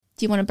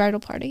Do you want a bridal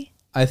party?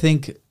 I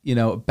think,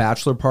 a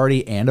bachelor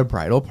party and a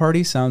bridal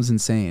party sounds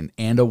insane.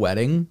 And a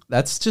wedding.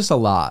 That's just a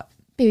lot.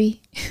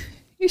 Baby,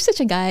 you're such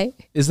a guy.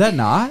 Is that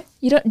not?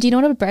 Do you know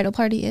what a bridal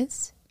party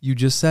is? You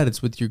just said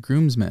it's with your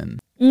groomsmen.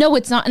 No,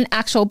 it's not an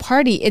actual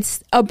party.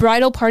 It's a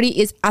bridal party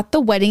is at the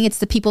wedding. It's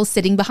the people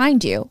sitting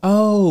behind you.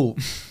 Oh.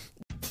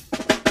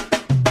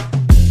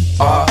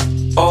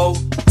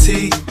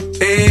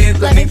 ROTN,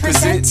 let me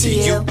present to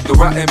you the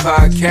Rotten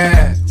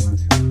Podcast.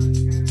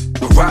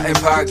 The Rotten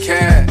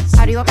Podcast.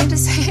 How do you want me to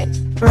say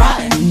it?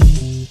 Rotten.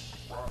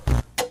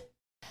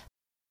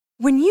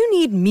 When you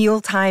need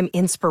mealtime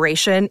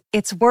inspiration,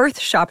 it's worth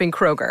shopping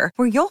Kroger,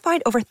 where you'll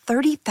find over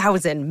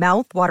 30,000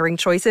 mouth-watering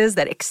choices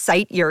that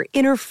excite your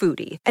inner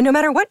foodie. And no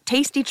matter what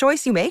tasty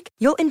choice you make,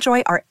 you'll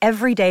enjoy our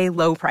everyday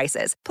low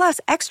prices, plus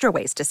extra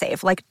ways to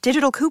save, like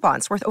digital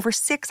coupons worth over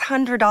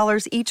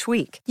 $600 each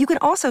week. You can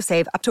also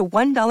save up to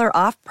 $1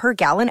 off per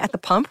gallon at the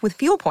pump with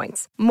fuel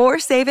points. More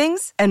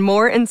savings and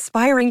more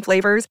inspiring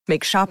flavors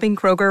make shopping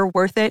Kroger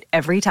worth it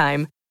every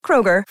time.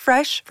 Kroger,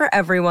 fresh for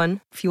everyone.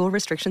 Fuel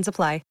restrictions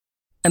apply.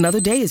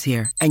 Another day is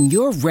here, and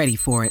you're ready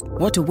for it.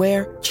 What to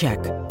wear? Check.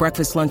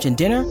 Breakfast, lunch, and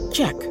dinner?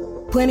 Check.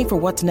 Planning for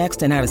what's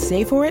next and how to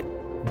save for it?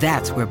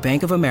 That's where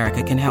Bank of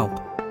America can help.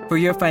 For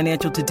your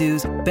financial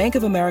to-dos, Bank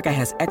of America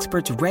has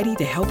experts ready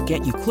to help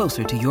get you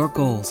closer to your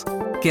goals.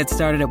 Get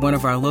started at one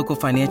of our local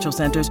financial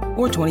centers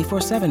or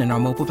 24/7 in our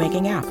mobile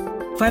banking app.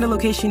 Find a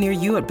location near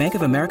you at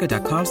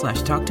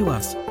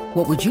bankofamerica.com/talktous.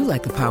 What would you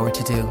like the power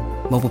to do?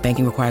 Mobile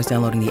banking requires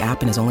downloading the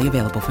app and is only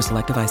available for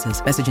select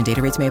devices. Message and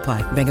data rates may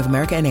apply. Bank of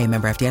America NA,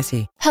 member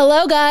FDIC.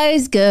 Hello,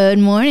 guys. Good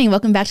morning.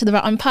 Welcome back to the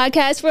Rotten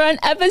Podcast. We're on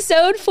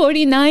episode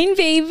 49,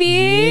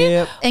 baby.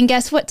 Yep. And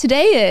guess what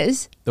today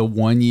is? The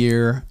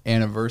 1-year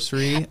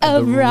anniversary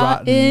of the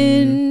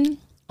Rotten.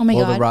 Oh my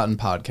God. The Rotten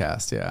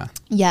Podcast, yeah.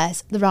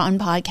 Yes, the Rotten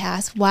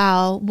Podcast.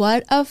 Wow.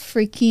 What a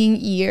freaking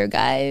year,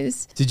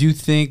 guys. Did you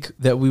think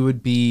that we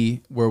would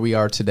be where we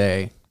are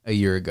today a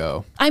year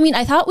ago? I mean,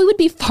 I thought we would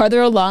be farther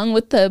along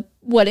with the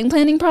wedding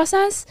planning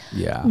process.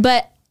 Yeah.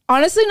 But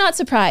honestly, not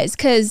surprised,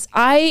 because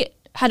I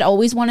had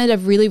always wanted a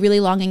really,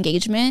 really long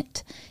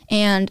engagement,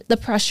 and the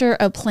pressure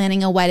of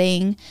planning a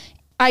wedding,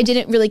 I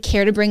didn't really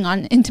care to bring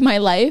on into my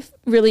life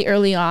really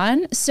early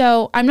on.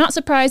 So I'm not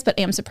surprised, but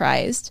am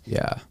surprised.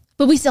 Yeah.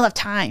 But we still have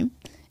time,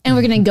 and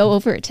we're going to go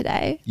over it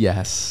today.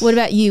 Yes. What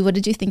about you? What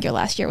did you think your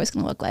last year was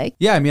going to look like?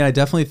 Yeah, I mean, I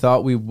definitely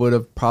thought we would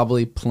have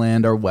probably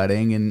planned our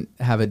wedding and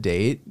have a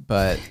date,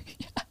 but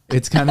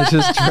it's kind of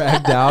just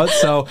dragged out.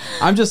 So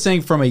I'm just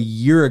saying from a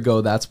year ago,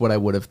 that's what I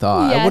would have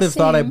thought. Yeah, I would have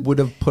thought I same. would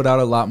have put out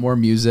a lot more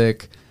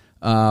music.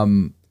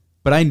 But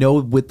I know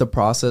with the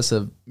process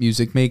of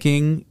music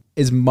making,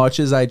 as much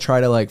as I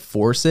try to like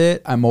force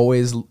it,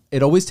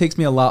 it always takes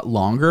me a lot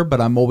longer, but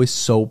I'm always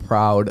so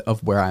proud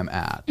of where I'm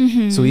at.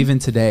 So even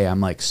today, I'm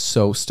like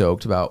so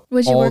stoked about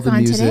What'd you all work the on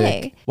music.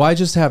 today? Well, I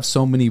just have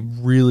so many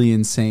really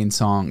insane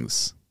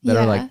songs that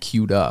are Yeah. like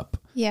queued up.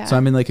 Yeah. So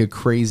I'm in like a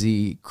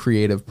crazy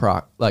creative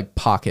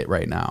pocket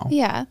right now.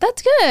 Yeah,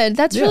 that's good.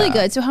 That's really Yeah.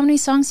 good. So how many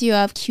songs do you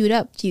have queued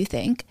up, do you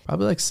think?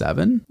 Probably like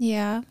 7.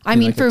 Yeah. I mean,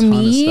 mean, like a for ton of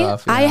me,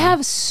 stuff, I yeah.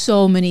 have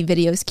so many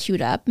videos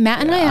queued up. Matt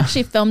and I Yeah.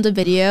 actually filmed a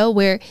video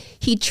where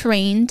he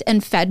trained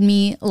and fed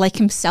me like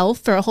himself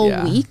for a whole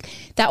Yeah. week.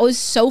 That was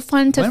so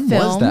fun to When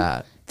film. was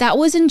that? That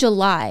was in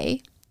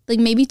July, like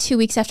maybe 2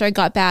 weeks after I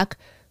got back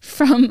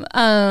from like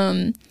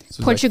 4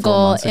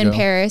 Portugal months and ago.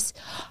 Paris.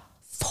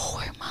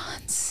 4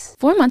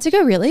 months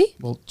ago, really?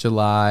 Well,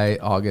 July,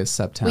 August,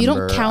 September.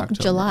 don't count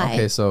October. July.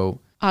 Okay, so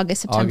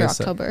August, September,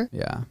 August, October.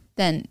 Yeah.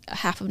 Then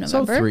half of So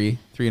November.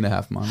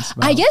 3.5 months.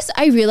 I guess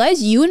I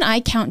realize you and I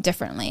count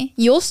differently.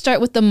 You'll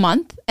start with the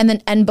month and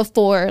then end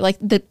before like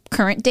the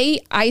current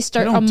date. I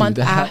start don't a do month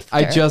that. after.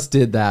 I just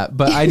did that,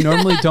 but I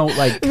normally don't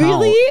like count.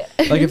 Really?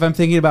 Like if I'm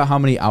thinking about how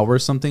many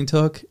hours something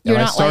took, You're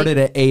and I not started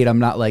at 8, I'm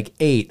not like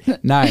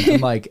 8, 9. I'm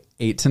like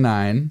 8 to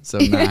 9. So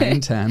 9,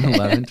 10,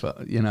 11,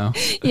 12,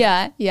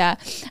 Yeah.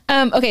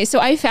 Okay, so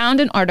I found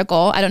an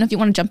article. I don't know if you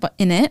want to jump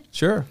in it.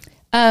 Sure.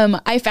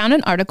 I found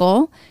an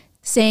article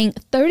saying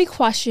 30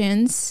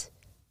 questions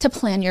to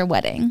plan your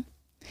wedding.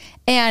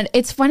 And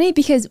it's funny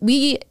because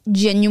we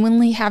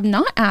genuinely have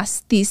not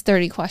asked these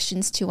 30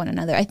 questions to one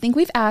another. I think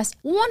we've asked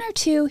 1 or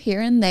 2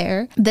 here and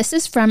there. This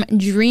is from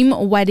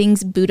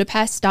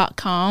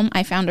dreamweddingsbudapest.com.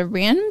 I found a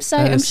random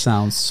site. That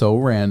sounds so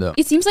random.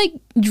 It seems like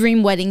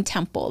Dream Wedding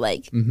Temple,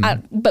 like,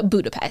 but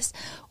Budapest,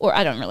 or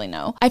I don't really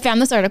know. I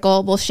found this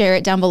article. We'll share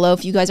it down below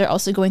if you guys are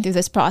also going through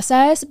this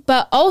process.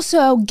 But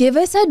also give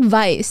us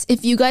advice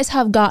if you guys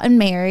have gotten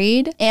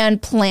married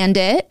and planned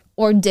it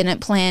or didn't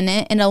plan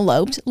it and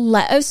eloped.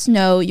 Let us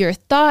know your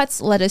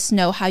thoughts. Let us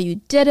know how you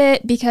did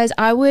it, because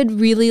I would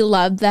really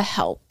love the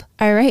help.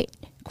 All right.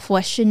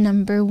 Question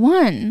number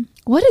 1.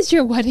 What is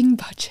your wedding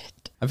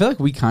budget? I feel like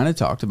we kind of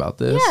talked about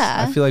this.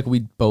 Yeah. I feel like we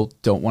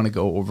both don't want to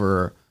go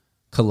over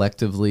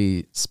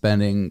collectively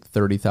spending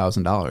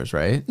 $30,000,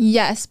 right?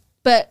 Yes.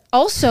 But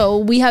also,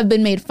 we have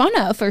been made fun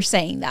of for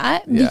saying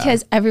that, Yeah.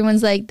 because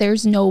everyone's like,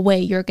 there's no way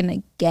you're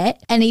going to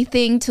get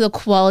anything to the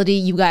quality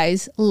you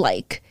guys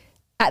like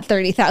at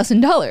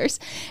 $30,000.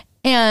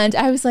 And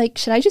I was like,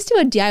 should I just do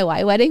a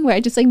DIY wedding where I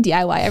just like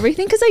DIY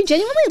everything? Because I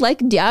genuinely like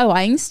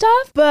DIYing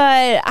stuff,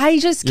 but I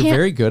just You're can't.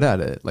 very good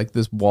at it. Like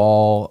this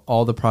wall,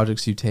 all the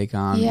projects you take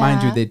on. Yeah.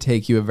 Mind you, they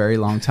take you a very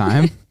long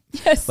time.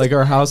 Yes. Like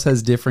our house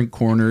has different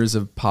corners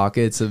of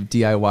pockets of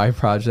DIY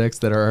projects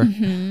that are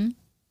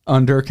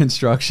under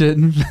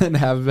construction and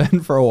have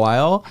been for a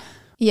while.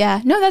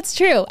 Yeah, no, that's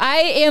true. I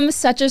am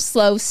such a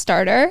slow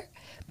starter,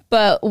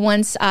 but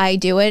once I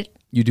do it,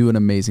 You do an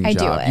amazing I do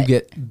job. it. You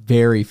get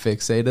very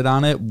fixated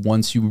on it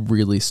once you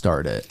really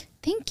start it.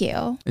 thank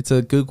you. It's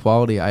a good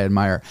quality I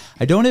admire.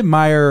 I don't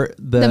admire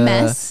the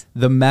mess?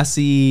 the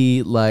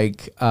messy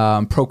like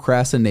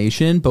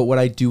procrastination, but what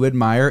I do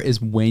admire is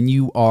when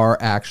you are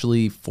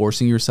actually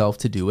forcing yourself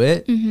to do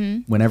it.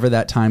 Whenever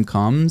that time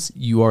comes,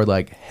 you are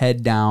like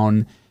head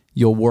down.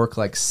 You'll work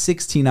like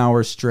 16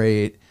 hours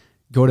straight,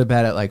 go to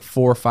bed at like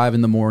 4 or 5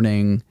 in the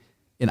morning.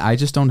 And I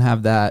just don't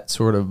have that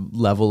sort of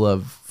level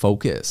of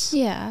focus.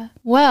 Yeah.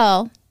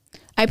 Well,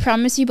 I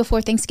promise you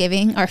before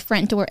Thanksgiving, our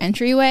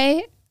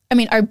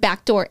our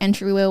back door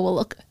entryway will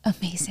look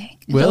amazing.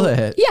 Will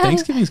it? Yeah.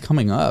 Thanksgiving's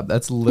coming up.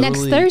 That's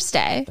literally Next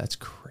Thursday. That's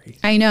great.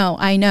 I know.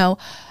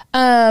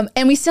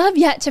 And we still have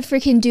yet to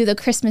freaking do the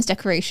Christmas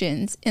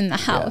decorations in the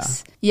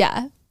house.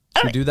 Yeah.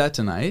 Should we do that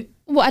tonight?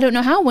 Well, I don't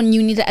know how. When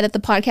you need to edit the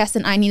podcast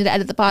and I need to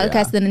edit the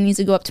podcast, then it needs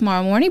to go up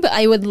tomorrow morning. But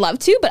I would love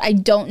to, but I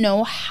don't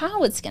know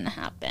how it's going to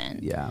happen.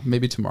 Yeah,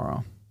 maybe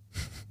tomorrow.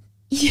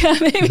 Yeah,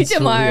 maybe That's what we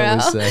tomorrow.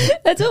 always say.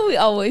 That's what we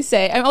always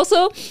say. I'm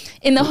also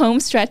in the home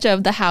stretch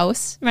of the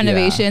house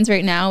renovations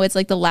right now. It's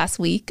like the last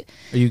week.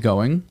 Are you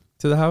going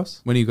to the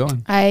house? When are you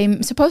going? I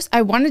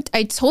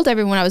told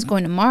everyone I was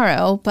going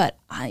tomorrow, but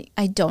I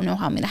don't know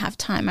how I'm going to have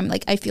time. I'm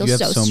like, I feel You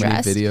have so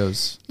stressed. many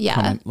videos. Yeah.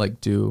 coming,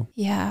 like due.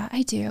 Yeah,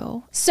 I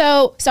do.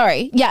 So,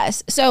 sorry.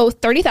 Yes. So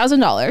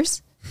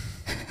 $30,000.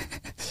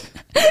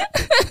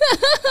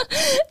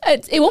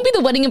 It won't be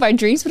the wedding of our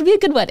dreams, but it'll be a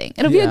good wedding.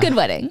 It'll be a good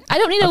wedding. I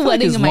don't need I a feel like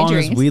wedding as of my long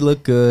dreams. as we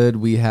look good,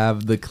 we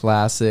have the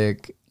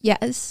classic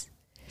Yes.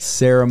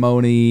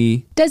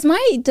 ceremony. Does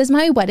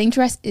my wedding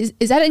dress is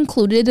that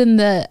included in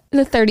the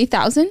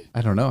 30,000?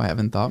 I don't know. I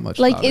haven't thought much.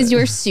 Like, about is it.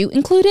 your suit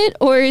included,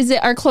 or is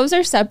it our clothes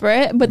are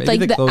separate, but Maybe like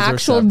the the clothes are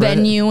actual separate.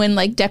 venue and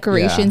like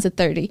decorations at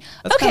 30?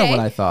 That's kind of what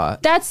I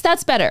thought. That's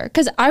better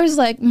because I was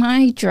like,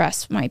 my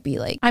dress might be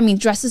like. I mean,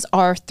 dresses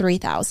are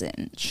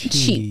 3,000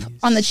 cheap Jeez.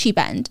 on the cheap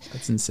end.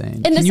 That's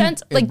insane. In the Can you,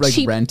 sense, like,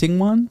 cheap- renting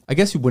one. I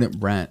guess you wouldn't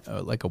rent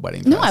like a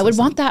wedding. No, dress I or would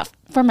want something.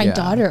 that for my Yeah.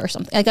 daughter or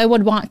something. Like I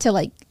would want to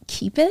like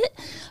keep it.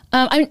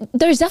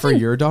 There's for definitely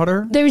your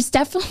daughter. there's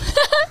definitely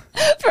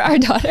for our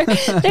daughter.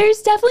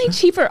 There's definitely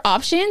cheaper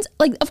options.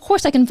 Like, of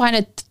course, I can find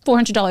a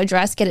 $400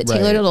 dress, get it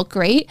tailored, Right. it'll look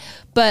great.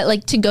 But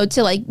like to go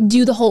to like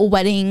do the whole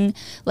wedding,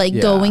 like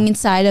Yeah. going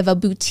inside of a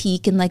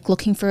boutique and like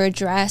looking for a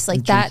dress,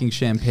 like that. Drinking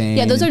champagne.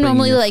 Yeah, those are bringing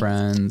normally your like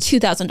friends.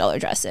 $2,000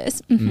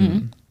 dresses.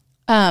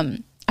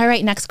 All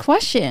right, next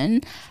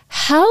question.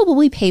 How will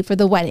we pay for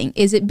the wedding?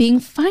 Is it being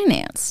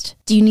financed?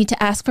 Do you need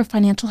to ask for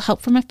financial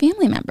help from a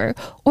family member?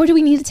 Or do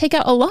we need to take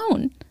out a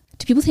loan?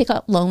 Do people take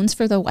out loans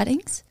for their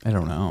weddings? I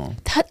don't know.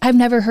 I've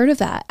never heard of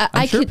that.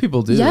 I'm sure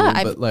people do.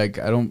 Yeah, but like,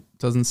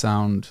 doesn't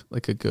sound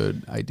like a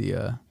good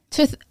idea.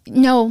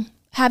 no,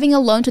 having a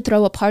loan to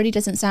throw a party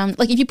doesn't sound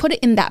like, if you put it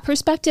in that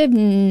perspective,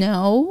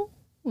 no.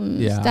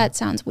 Yeah. That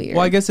sounds weird.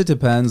 Well, I guess it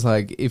depends.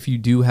 Like, if you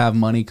do have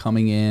money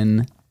coming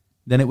in,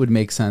 then it would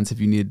make sense if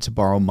you needed to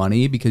borrow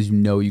money because you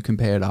know you can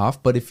pay it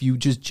off. But if you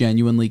just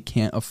genuinely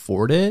can't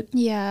afford it,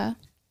 Yeah.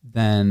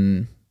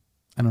 then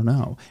I don't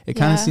know. It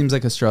kind of Yeah. seems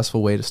like a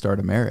stressful way to start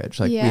a marriage.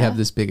 Like, we Yeah. have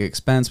this big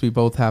expense we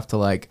both have to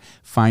like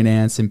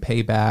finance and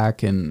pay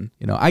back. And,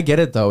 you know, I get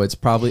it though. It's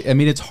probably, I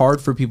mean, it's hard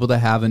for people to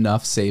have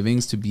enough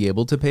savings to be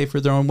able to pay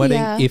for their own wedding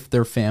Yeah. if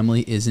their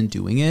family isn't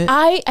doing it.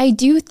 I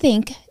do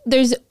think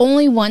there's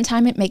only one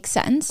time it makes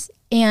sense.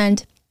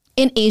 And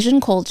in Asian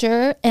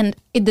culture, and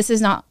this is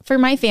not for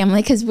my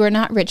family because we're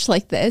not rich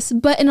like this,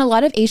 but in a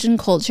lot of Asian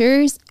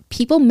cultures,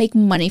 people make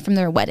money from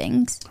their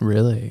weddings.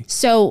 Really?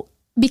 So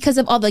because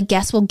of all the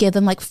guests will give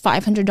them like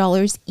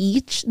 $500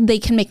 each, they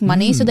can make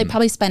money. So they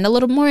probably spend a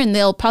little more and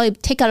they'll probably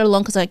take out a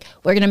loan because like,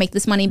 we're going to make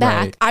this money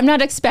back. Right. I'm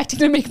not expecting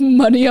to make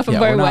money off of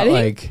Yeah, our we're not wedding.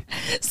 like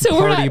So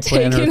we're party not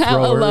planner taking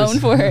out a throwers. loan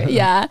for it.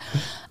 Yeah.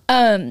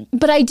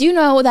 But I do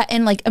know that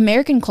in like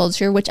American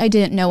culture, which I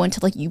didn't know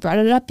until like you brought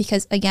it up,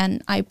 because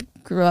again, I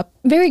grew up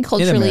very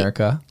culturally. in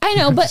America. I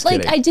know, but Just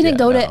like kidding. I didn't Yeah,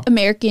 go no. to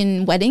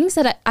American weddings,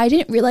 that I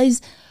didn't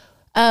realize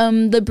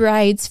the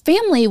bride's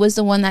family was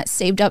the one that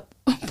saved up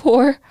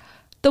for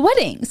the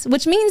weddings,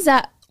 which means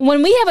that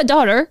when we have a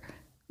daughter,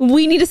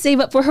 we need to save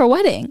up for her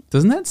wedding.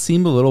 Doesn't that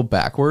seem a little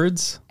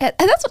backwards? And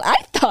that's what I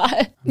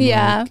thought.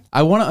 Yeah.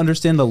 I want to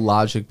understand the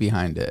logic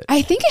behind it.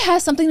 I think it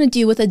has something to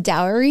do with a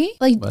dowry.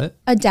 Like What?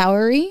 a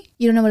dowry.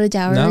 You don't know what a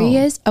dowry No.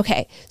 is?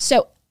 Okay.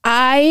 So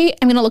I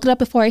am going to look it up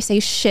before I say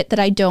shit that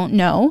I don't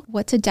know.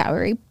 What's a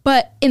dowry?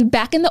 But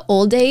back in the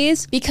old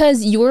days,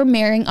 because you were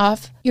marrying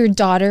off your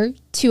daughter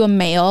to a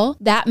male,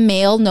 that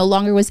male no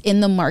longer was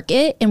in the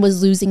market and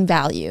was losing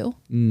value.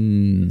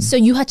 So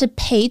you had to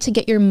pay to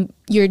get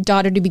your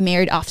daughter to be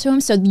married off to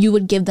him. So you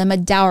would give them a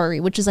dowry,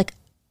 which is like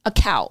a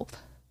cow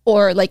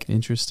or like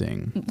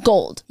Interesting.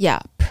 gold. Yeah.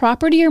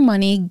 Property or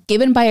money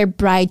given by a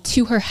bride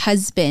to her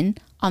husband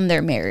on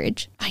their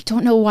marriage. I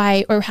don't know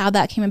why or how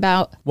that came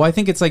about. Well, I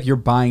think it's like you're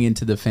buying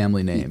into the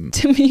family name.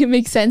 To me, it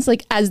makes sense.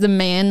 Like as the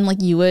man, like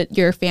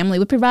your family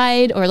would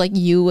provide, or like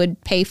you would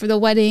pay for the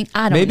wedding.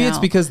 I don't know. Maybe it's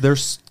because they're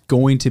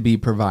going to be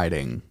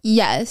providing.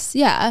 Yes.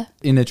 Yeah.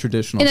 In a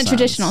traditional sense.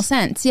 Traditional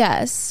sense.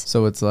 Yes.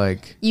 So it's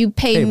like You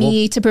pay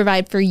me to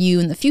provide for you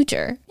in the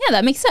future. Yeah,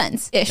 that makes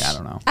sense. Ish. Yeah, I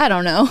don't know. I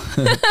don't know.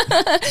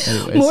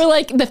 Anyways. More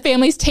like the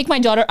families take my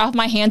daughter off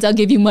my hands. I'll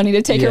give you money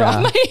to take her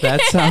off my hands.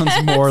 That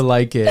sounds more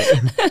like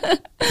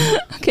it.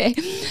 Okay.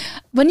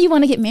 When do you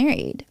want to get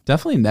married?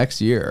 Definitely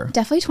next year.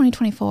 Definitely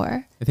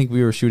 2024. I think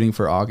we were shooting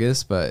for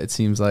August, but it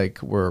seems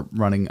like we're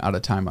running out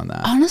of time on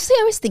that. Honestly,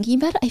 I was thinking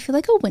about it. I feel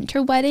like a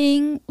winter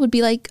wedding would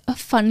be like a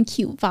fun,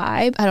 cute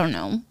vibe. I don't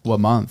know. What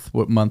month?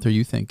 What month are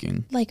you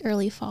thinking? Like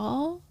early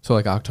fall? So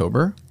like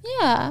October?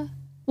 Yeah.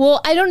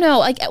 Well, I don't know.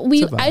 Like It's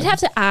a vibe. I'd have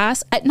to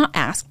ask, not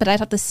ask, but I'd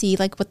have to see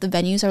like what the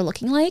venues are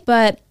looking like.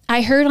 But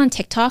I heard on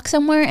TikTok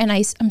somewhere, and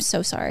I'm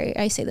so sorry.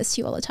 I say this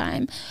to you all the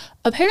time.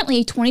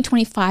 Apparently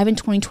 2025 and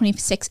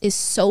 2026 is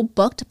so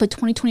booked, but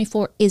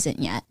 2024 isn't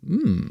yet.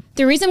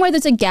 The reason why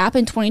there's a gap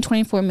in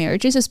 2024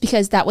 marriages is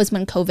because that was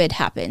when COVID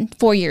happened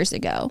 4 years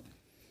ago.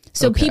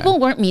 So Okay. people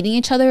weren't meeting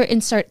each other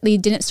and they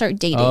didn't start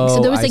dating. So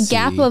Oh, there was I a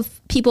gap see. of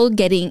people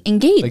getting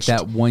engaged. Like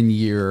that 1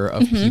 year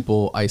of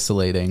people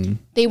isolating.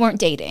 They weren't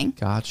dating.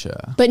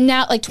 Gotcha. But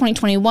now, like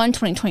 2021,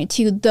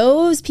 2022,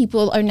 those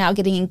people are now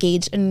getting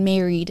engaged and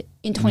married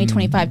in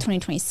 2025,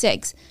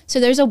 2026. So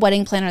there's a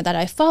wedding planner that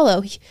I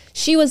follow.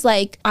 She was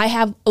like, I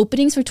have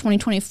openings for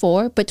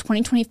 2024, but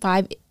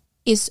 2025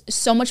 is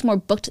so much more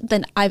booked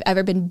than I've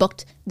ever been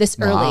booked this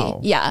early.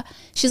 Wow. Yeah.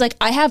 She's like,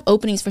 I have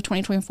openings for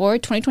 2024.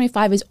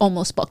 2025 is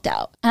almost booked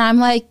out. And I'm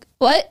like,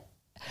 what?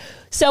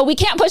 So we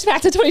can't push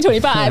back to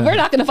 2025. We're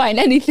not going to find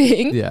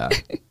anything. Yeah.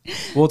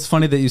 Well, it's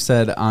funny that you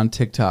said on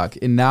TikTok.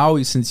 And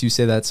now, since you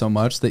say that so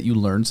much that you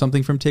learned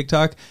something from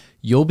TikTok,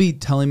 you'll be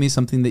telling me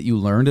something that you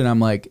learned. And I'm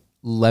like,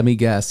 let me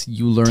guess,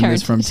 you learned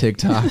this from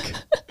TikTok.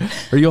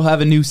 Or you'll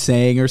have a new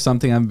saying or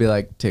something. I'm going to be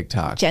like,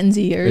 TikTok. Gen Or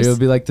Zers. it'll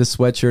be like the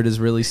sweatshirt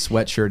is really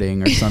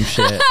sweatshirting or some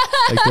shit.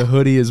 Like the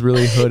hoodie is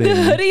really hooding.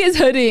 The hoodie is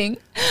hooding.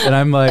 And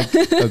I'm like,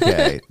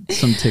 okay,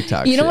 some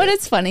TikTok You know shit. what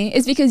is funny?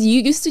 Is because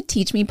you used to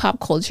teach me pop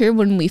culture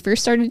when we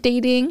first started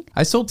dating.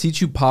 I still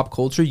teach you pop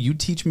culture. You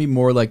teach me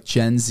more like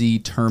Gen Z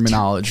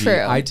terminology.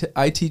 True.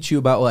 I teach you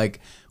about like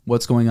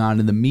what's going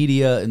on in the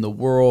media, in the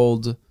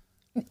world.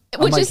 I'm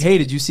Which like, is, hey,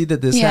 did you see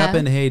that this Yeah.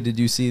 happened? Hey, did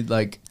you see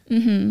like,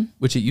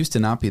 which it used to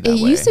not be that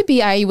it way. used to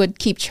be I would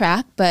keep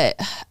track, but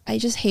I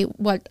just hate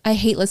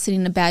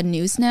listening to bad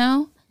news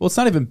now. Well, it's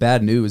not even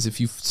bad news. If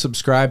you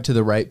subscribe to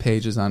the right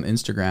pages on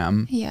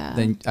Instagram, Yeah.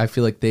 then I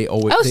feel like they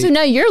always. Oh, they, so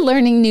now you're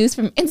learning news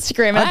from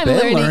Instagram, and I've I'm been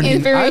learning learning.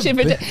 information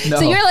I've from. been- no.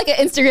 So you're like an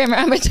Instagrammer,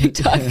 I'm a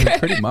TikToker.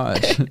 pretty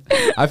much.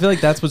 I feel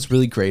like that's what's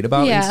really great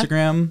about Yeah.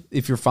 Instagram.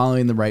 If you're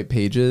following the right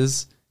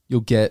pages,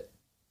 you'll get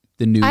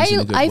the news in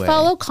a good I way.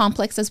 follow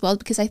Complex as well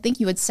because I think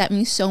you had sent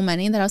me so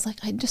many that I was like,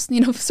 I just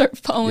need to start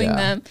following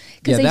them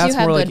because they that's do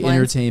have more good like ones.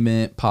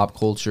 entertainment, pop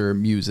culture,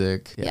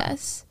 music. Yeah.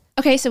 Yes.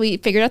 Okay, so we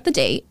figured out the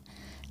date.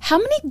 How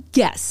many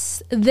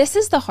guests? This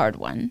is the hard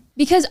one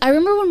because I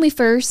remember when we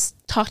first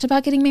talked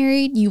about getting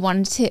married, you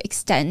wanted to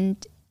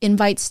extend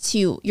invites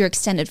to your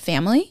extended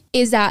family.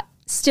 Is that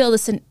still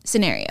the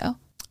scenario?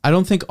 I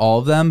don't think all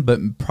of them, but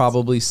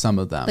probably some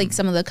of them. Like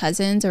some of the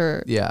cousins,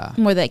 or Yeah.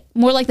 more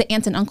like the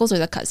aunts and uncles or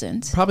the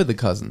cousins? Probably the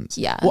cousins.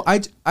 Yeah. Well, I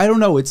don't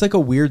know. It's like a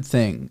weird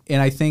thing.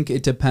 And I think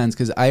it depends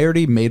because I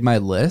already made my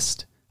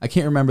list. I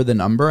can't remember the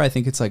number. I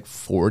think it's like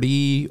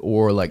 40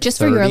 or like Just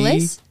 30. for your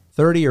list?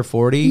 30 or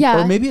 40.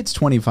 Yeah. Or maybe it's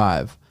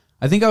 25.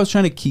 I think I was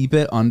trying to keep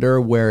it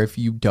under where if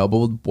you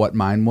doubled what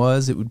mine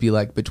was, it would be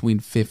like between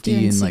 50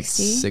 Doing and like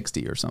 60?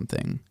 60 or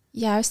something.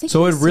 Yeah, I was thinking.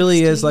 So it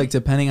really is 60. like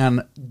depending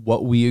on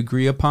what we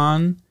agree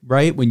upon,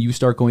 right? When you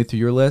start going through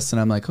your list and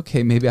I'm like,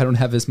 okay, maybe I don't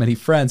have as many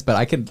friends, but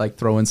I can like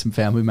throw in some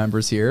family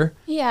members here,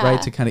 Yeah.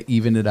 right? To kind of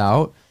even it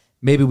out.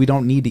 Maybe we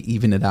don't need to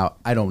even it out.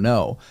 I don't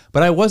know.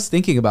 But I was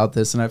thinking about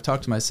this and I've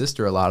talked to my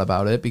sister a lot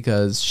about it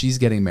because she's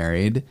getting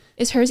married.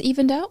 Is hers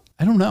evened out?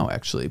 I don't know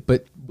actually,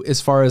 but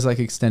as far as like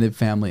extended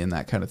family and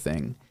that kind of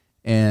thing.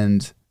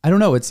 And I don't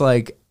know, it's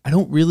like I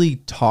don't really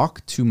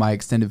talk to my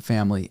extended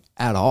family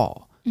at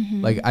all.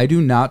 Like I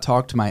do not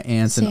talk to my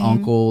aunts and Same.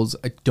 uncles.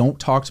 I don't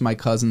talk to my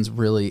cousins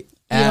really You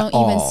at don't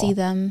all. even see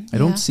them. I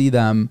don't see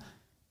them.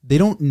 They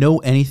don't know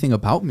anything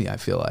about me, I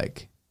feel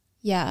like.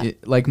 Yeah.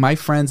 Like my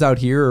friends out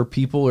here or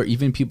people or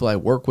even people I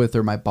work with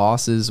or my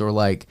bosses or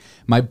like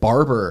my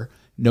barber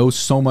knows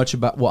so much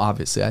about, well,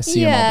 obviously I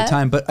see him all Yeah. the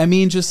time, but I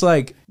mean, just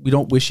like we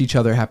don't wish each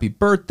other happy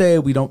birthday.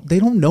 They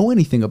don't know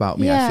anything about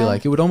me. I Yeah. feel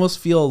like it would almost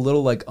feel a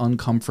little like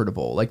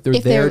uncomfortable. Like they're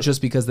If there they're-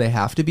 just because they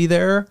have to be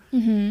there,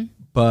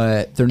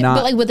 but they're not.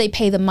 But like, would they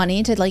pay the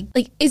money to like?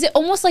 Is it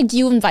almost like do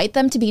you invite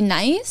them to be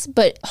nice,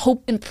 but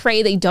hope and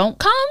pray they don't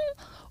come,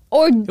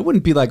 Or it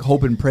wouldn't be like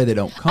hope and pray they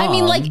don't come. I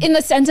mean, like in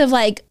the sense of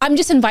like, I'm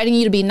just inviting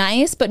you to be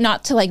nice, but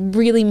not to like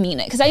really mean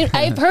it. Because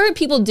I've heard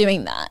people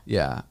doing that.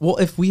 Yeah. Well,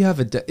 if you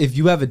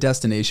have a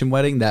destination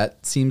wedding,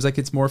 that seems like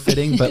it's more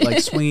fitting. But like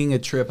swinging a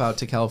trip out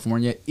to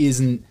California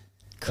isn't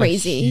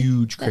crazy, a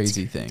huge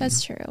crazy thing.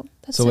 That's true.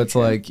 That's so it's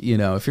true. like, you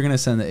know, if you're gonna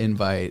send the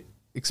invite,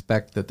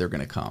 expect that they're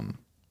gonna come,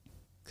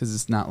 because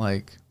it's not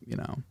like, you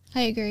know,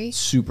 I agree.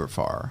 super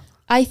far.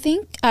 I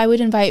think I would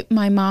invite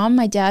my mom,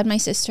 my dad, my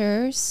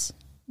sisters,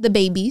 the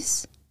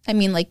babies. I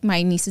mean, like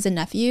my nieces and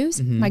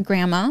nephews, my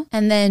grandma,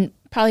 and then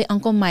probably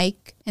Uncle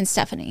Mike and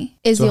Stephanie.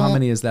 So how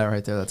many is that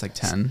right there? That's like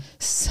 10.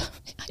 So,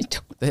 I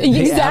don't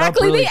They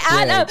exactly. They add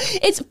add up up. really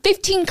It's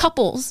 15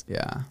 couples.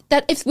 Yeah.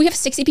 That if we have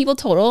 60 people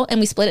total and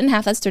we split it in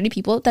half, that's 30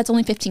 people. That's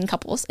only 15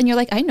 couples. And you're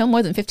like, I know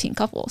more than 15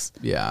 couples.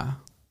 Yeah.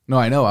 No,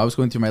 I know. I was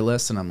going through my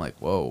list and I'm like,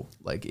 whoa,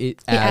 like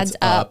it adds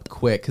up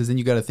quick, because then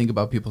you got to think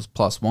about people's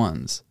plus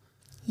ones.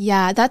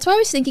 Yeah, that's why I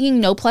was thinking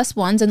no plus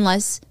ones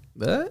unless.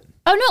 What?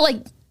 Oh no,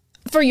 like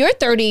for your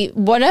 30,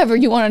 whatever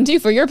you want to do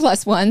for your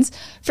plus ones.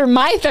 For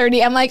my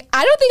 30, I'm like,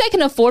 I don't think I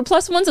can afford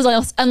plus ones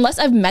unless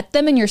I've met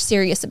them and you're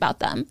serious about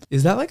them.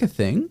 Is that like a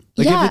thing?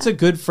 Like Yeah. if it's a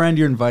good friend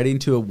you're inviting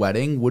to a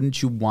wedding,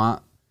 wouldn't you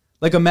want,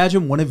 like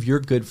imagine one of your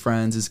good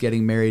friends is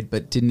getting married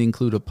but didn't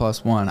include a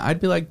plus one. I'd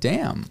be like,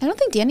 damn. I don't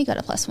think Danny got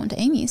a plus one to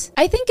Amy's.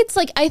 I think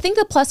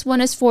the plus one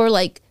is for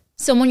like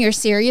someone you're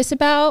serious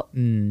about.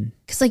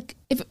 Because like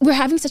if we're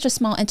having such a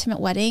small intimate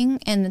wedding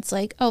and it's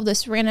like, oh,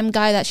 this random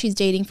guy that she's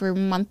dating for a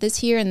month is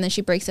here and then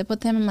she breaks up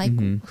with him. I'm like,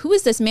 who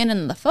is this man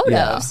in the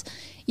photos?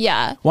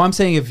 Yeah. Well, I'm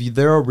saying if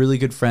they're a really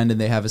good friend and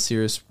they have a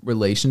serious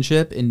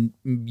relationship and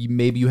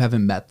maybe you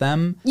haven't met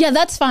them. Yeah,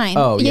 that's fine.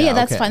 Oh, yeah,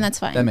 that's okay. fine. That's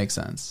fine. That makes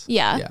sense.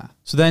 Yeah. Yeah.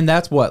 So then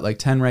that's what, like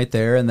 10 right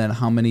there. And then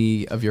how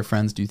many of your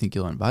friends do you think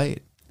you'll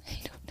invite? I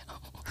don't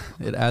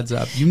know. It adds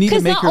up. You need to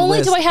Because make not your only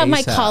list do I have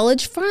my ASAP.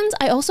 college friends,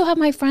 I also have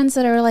my friends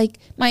that are like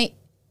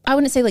I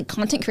wouldn't say like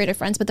content creator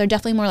friends, but they're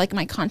definitely more like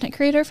my content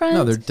creator friends.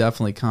 No, they're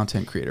definitely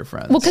content creator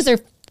friends. well, because they're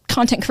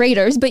content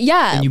creators, but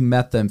yeah. And you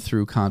met them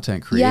through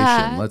content creation.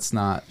 Yeah. Let's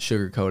not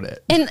sugarcoat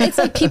it. And it's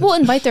like people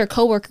invite their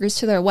coworkers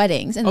to their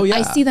weddings, and Oh, yeah.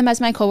 I see them as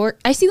my coworker.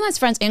 I see them as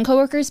friends and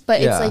coworkers, but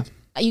Yeah. it's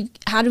like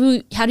how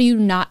do you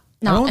not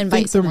I don't invite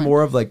think they're someone?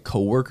 more of like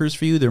coworkers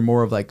for you. They're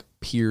more of like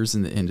peers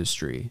in the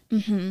industry,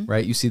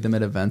 right? You see them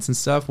at events and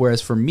stuff.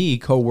 Whereas for me,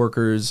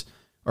 coworkers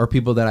are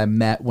people that I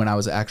met when I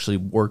was actually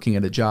working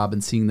at a job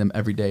and seeing them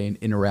every day and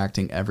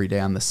interacting every day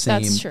on the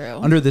same, That's true.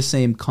 under the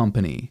same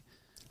company,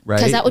 right?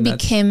 Because that would And be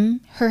that's-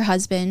 Kim, her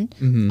husband,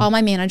 all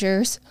my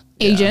managers,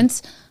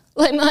 agents.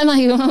 Like I'm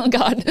like, oh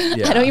God, I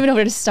don't even know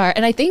where to start.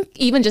 And I think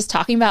even just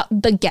talking about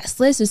the guest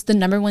list is the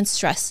number one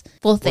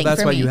stressful thing Well,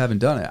 that's for why me. you haven't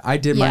done it. I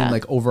did Yeah. mine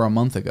like over a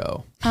month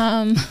ago.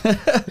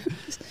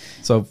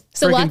 So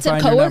freaking lots of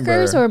find your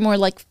coworkers number. or more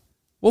like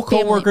Well,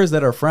 coworkers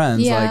that are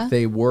friends, Yeah. like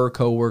they were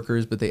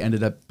coworkers, but they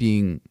ended up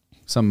being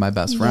some of my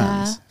best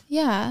friends.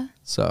 Yeah.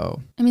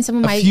 So I mean, some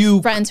of A my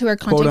few friends who are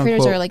quote content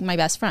creators unquote- are like my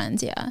best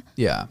friends. Yeah.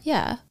 yeah.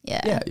 Yeah.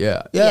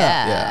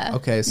 Yeah.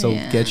 Okay, so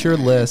get your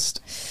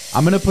list.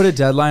 I'm gonna put a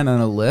deadline on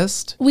a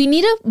list. We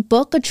need to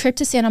book a trip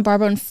to Santa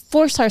Barbara and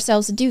force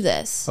ourselves to do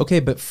this. Okay,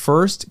 but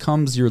first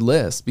comes your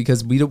list,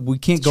 because we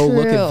can't go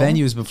look at True.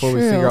 venues before we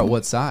True. figure out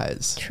what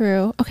size.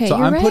 True. Okay. So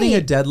you're I'm putting a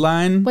right.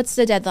 deadline. What's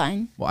the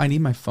deadline? Well, I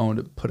need my phone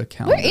to put a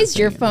calendar. Where is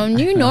your thing in phone?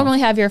 there. You I know. normally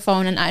have your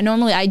phone, and I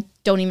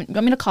don't even. You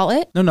want me to call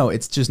it? No,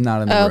 it's just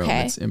not in the room.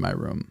 Okay. It's in my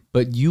room.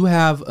 But you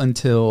have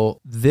until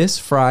this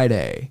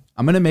Friday.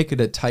 I'm gonna make it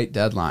a tight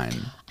deadline.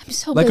 I'm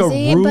so Like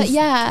busy, a roof. but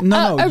yeah,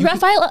 No, a you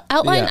rough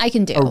outline Yeah, I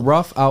can do. a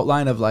rough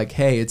outline of like,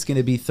 hey, it's going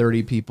to be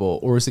 30 people,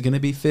 or is it going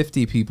to be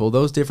 50 people?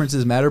 Those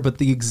differences matter, but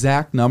the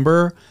exact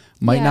number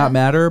might Yeah. not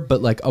matter.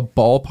 But like a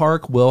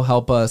ballpark will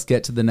help us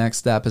get to the next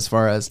step as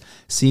far as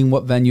seeing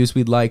what venues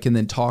we'd like and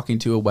then talking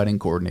to a wedding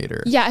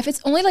coordinator. Yeah, if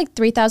it's only like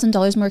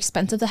 $3,000 more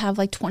expensive to have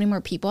like 20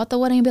 more people at the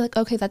wedding, I'd be like,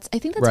 okay, I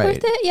think that's Right.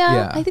 worth it. Yeah,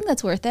 Yeah. I think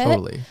that's worth it.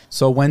 Totally.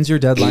 So when's your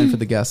deadline for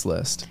the guest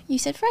list? You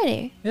said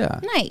Friday Yeah.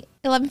 night,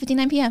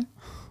 11:59 p.m.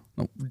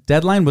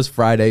 Deadline was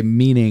Friday,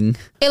 meaning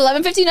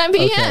 11:59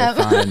 p.m.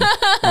 okay, fine,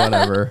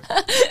 whatever.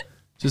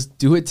 Just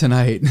do it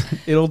tonight.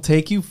 It'll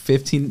take you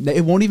 15.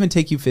 It won't even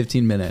take you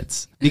 15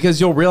 minutes, because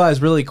you'll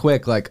realize really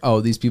quick, like,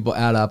 oh, these people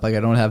add up. Like, I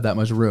don't have that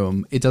much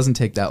room. It doesn't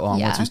take that long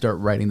Yeah. once you start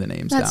writing the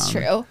names down. That's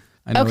true.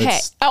 I know Okay.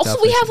 it's Also,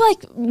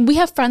 we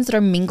have friends that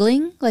are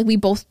mingling. Like we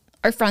both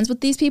are friends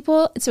with these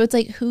people, so it's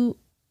like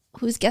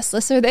whose guest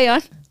list are they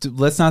on?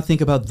 Let's not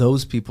think about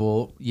those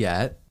people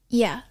yet.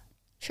 Yeah,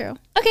 true.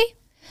 Okay.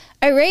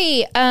 All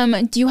right.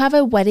 Do you have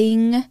a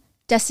wedding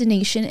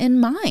destination in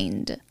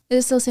mind? Is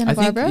it still Santa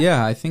Barbara?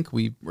 I think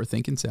we were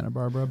thinking Santa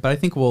Barbara, but I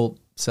think we'll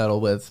settle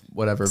with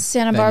whatever.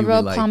 Santa venue we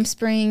Barbara, like. Palm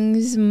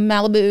Springs,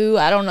 Malibu.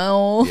 I don't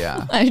know.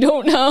 Yeah. I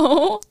don't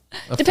know.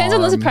 A Depends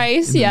on the farm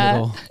price. in the Yeah.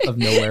 middle of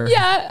nowhere.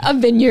 Yeah. A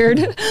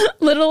vineyard.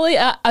 Literally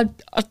a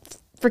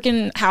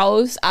freaking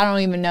house. I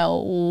don't even know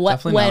what,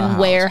 Definitely not a when, house,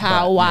 where,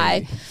 how, but why.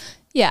 maybe.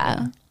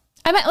 Yeah.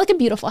 I meant like a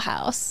beautiful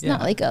house. Yeah.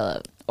 Not like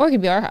or it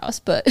could be our house,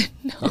 but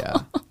no. Yeah.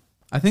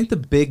 I think the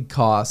big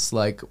costs,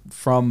 like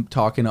from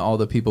talking to all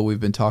the people we've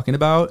been talking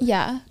about,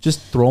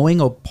 just throwing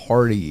a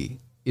party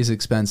is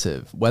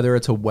expensive, whether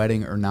it's a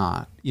wedding or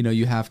not. You know,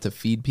 you have to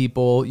feed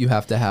people, you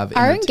have to have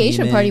our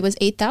engagement party was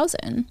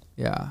 $8,000.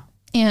 Yeah.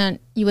 And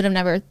you would have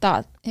never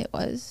thought it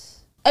was.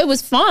 It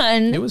was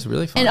fun. It was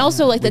really fun. And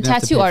also, like, the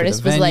tattoo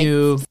artist was like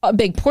a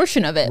big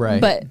portion of it.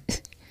 Right. But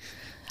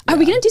are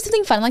we going to do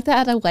something fun like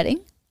that at a wedding?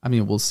 I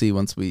mean, we'll see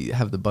once we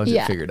have the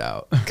budget figured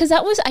out. Because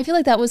I feel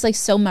like that was like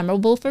so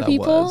memorable for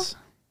people.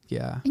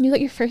 Yeah. And you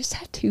got your first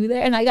tattoo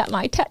there, and I got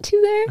my tattoo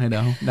there. I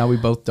know. Now we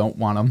both don't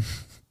want them.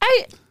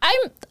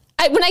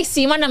 When I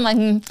see one, I'm like,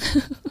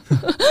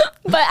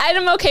 but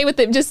I'm okay with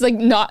it just like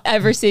not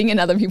ever seeing it and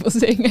other people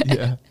seeing it.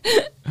 Yeah.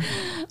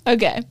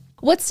 Okay.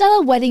 What style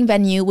of wedding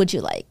venue would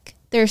you like?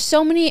 There are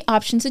so many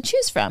options to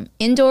choose from.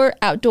 Indoor,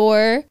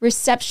 outdoor,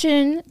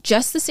 reception,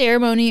 just the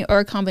ceremony, or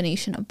a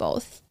combination of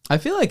both. I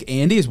feel like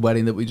Andy's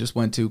wedding that we just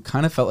went to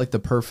kind of felt like the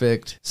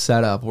perfect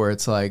setup where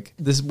it's like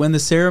this when the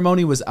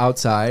ceremony was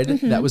outside,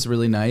 that was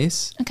really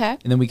nice. Okay.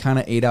 And then we kind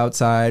of ate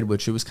outside,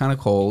 which it was kind of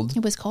cold.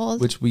 It was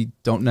cold. Which we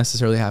don't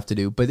necessarily have to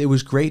do. But it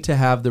was great to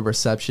have the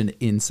reception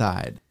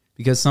inside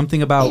because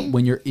something about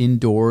when you're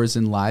indoors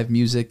and live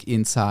music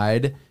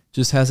inside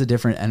just has a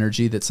different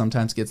energy that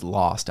sometimes gets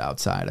lost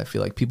outside. I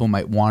feel like people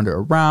might wander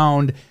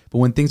around, but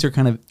when things are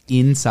kind of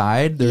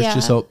inside, there's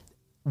just a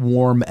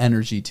warm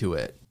energy to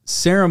it.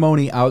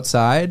 Ceremony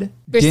outside,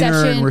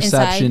 dinner and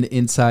reception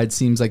inside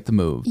seems like the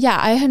move. Yeah,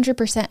 I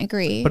 100%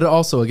 agree. But it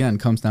also, again,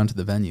 comes down to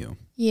the venue.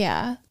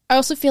 Yeah. I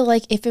also feel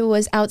like if it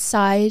was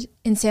outside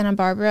in Santa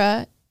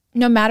Barbara,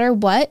 no matter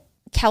what,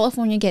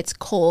 California gets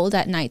cold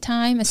at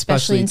nighttime,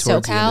 especially in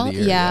SoCal.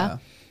 Yeah.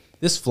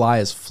 This fly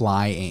is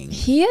flying.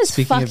 He is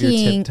Speaking fucking... of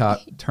your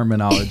TikTok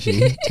terminology.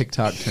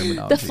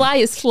 The fly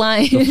is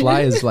flying. The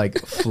fly is like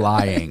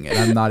flying, and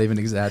I'm not even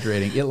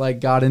exaggerating. It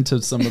like got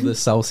into some of the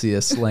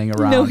Celsius laying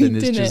around and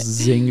is just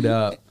zinged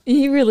up.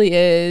 He really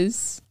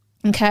is.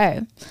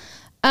 Okay.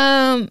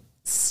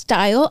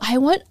 Style.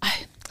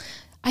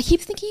 I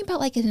keep thinking about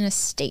like an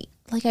estate.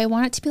 Like I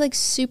want it to be like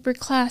super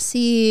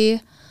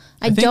classy.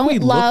 I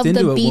don't love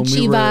the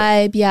beachy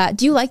vibe. Yeah.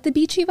 Do you like the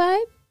beachy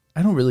vibe?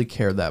 I don't really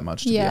care that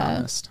much, to be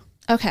honest.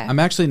 Okay. I'm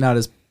actually not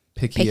as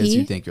picky as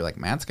you think. You're like,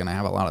 Matt's going to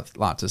have a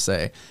lot to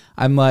say.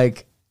 I'm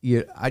like,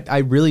 I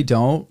really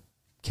don't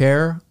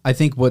care. I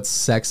think what's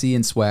sexy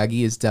and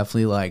swaggy is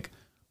definitely like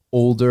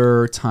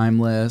older,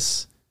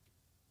 timeless,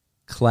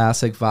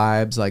 classic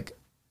vibes. Like,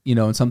 you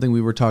know, and something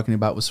we were talking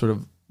about was sort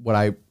of what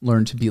I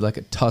learned to be like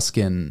a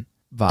Tuscan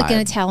vibe. Like an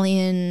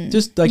Italian.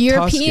 Just like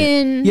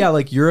European. Tuscan. Yeah,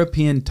 like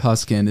European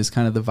Tuscan is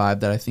kind of the vibe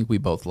that I think we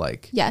both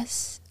like.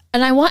 Yes.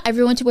 And I want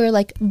everyone to wear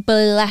like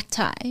black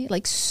tie,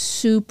 like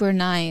super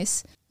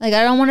nice. Like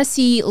I don't want to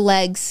see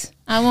legs.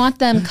 I want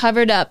them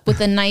covered up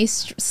with a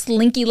nice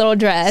slinky little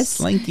dress.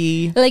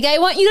 Slinky. Like I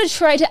want you to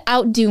try to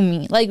outdo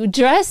me. Like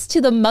dress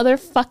to the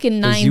motherfucking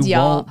nines, you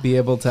y'all. Won't be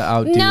able to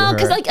outdo her. No,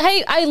 because like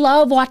I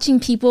love watching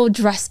people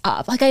dress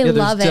up. Like I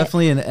love it. There's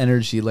definitely an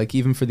energy, like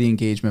even for the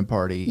engagement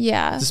party.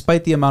 Yeah.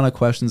 Despite the amount of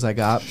questions I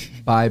got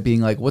by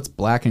being like, what's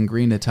black and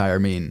green attire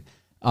mean?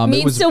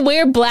 Means to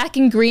wear black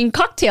and green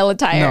cocktail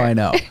attire. No, I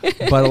know.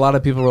 But a lot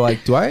of people were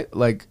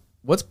like,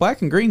 what's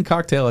black and green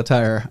cocktail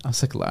attire? I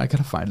was like, I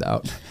gotta find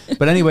out.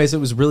 But anyways, it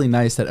was really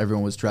nice that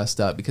everyone was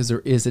dressed up because there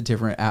is a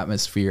different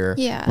atmosphere.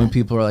 Yeah. When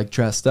people are like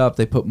dressed up,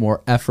 they put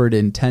more effort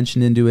and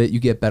intention into it.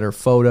 You get better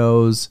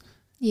photos.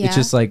 Yeah. It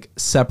just like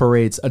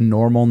separates a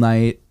normal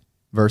night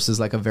versus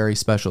like a very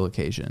special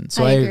occasion.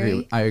 So I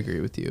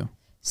agree with you.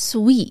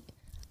 Sweet.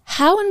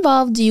 How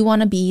involved do you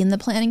want to be in the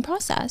planning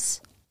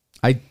process?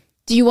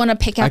 Do you want to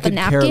pick out the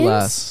napkins? Care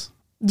less.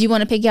 Do you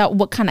want to pick out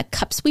what kind of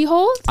cups we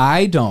hold?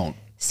 I don't.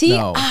 See,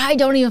 no. I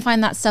don't even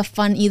find that stuff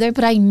fun either,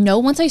 but I know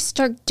once I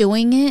start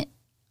doing it,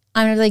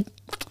 I'm like...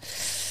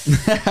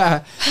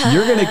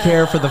 You're going to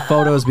care for the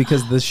photos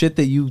because the shit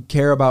that you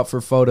care about for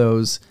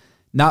photos,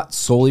 not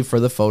solely for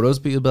the photos,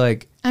 but you'll be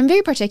like... I'm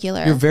very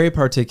particular. You're very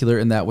particular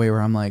in that way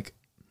where I'm like...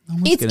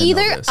 It's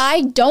either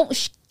I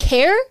don't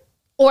care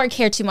or I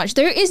care too much.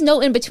 There is no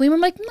in between. I'm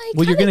like,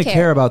 well, you're going to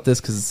care about this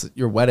because it's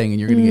your wedding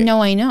and you're going to get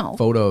I know.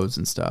 photos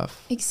and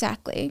stuff.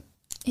 Exactly.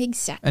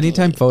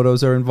 Anytime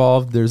photos are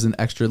involved, there's an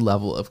extra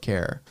level of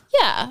care.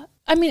 Yeah.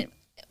 I mean,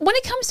 when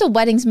it comes to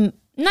weddings,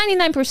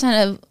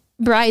 99% of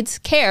brides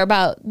care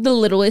about the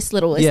littlest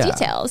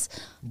details.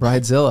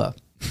 Bridezilla.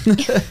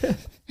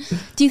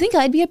 Do you think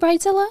I'd be a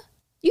bridezilla?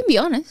 You can be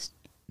honest.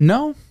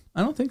 No,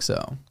 I don't think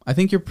so. I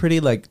think you're pretty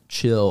like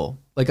chill.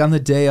 Like on the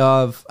day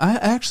of,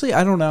 I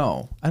don't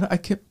know. I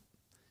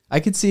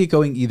could see it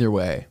going either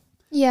way.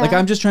 Yeah. Like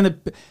I'm just trying to,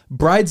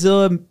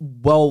 bridezilla,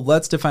 well,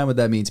 let's define what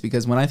that means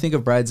because when I think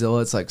of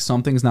bridezilla, it's like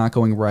something's not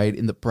going right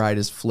and the bride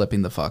is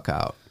flipping the fuck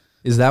out.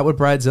 Is that what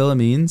bridezilla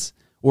means?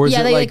 Or is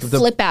it they like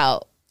flip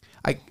out.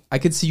 I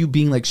could see you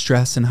being like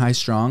stressed and high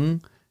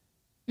strung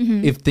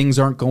if things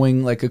aren't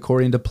going like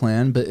according to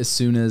plan, but as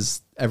soon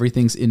as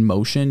everything's in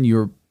motion,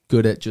 you're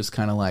good at just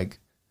kind of like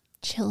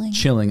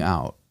chilling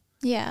out.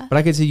 Yeah. But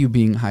I could see you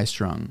being high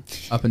strung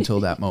up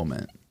until that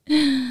moment.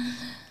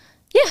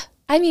 Yeah.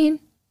 I mean,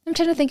 I'm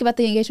trying to think about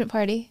the engagement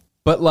party.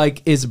 But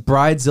like, is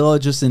Bridezilla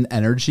just an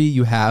energy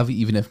you have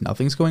even if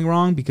nothing's going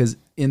wrong? Because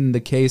in the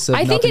case of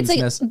I think it's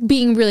like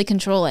being really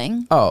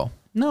controlling. Oh,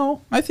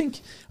 no. I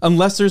think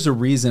unless there's a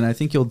reason, I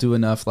think you'll do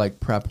enough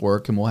like prep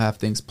work and we'll have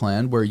things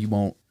planned where you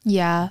won't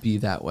be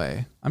that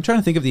way. I'm trying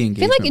to think of the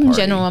engagement I feel like in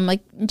party. general, I'm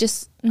like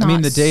just not I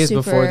mean, the days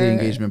super... before the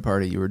engagement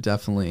party, you were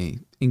definitely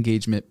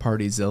engagement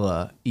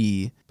partyzilla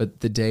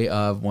but the day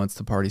of, once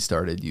the party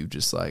started, you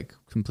just like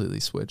completely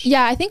switched.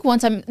 Yeah, I think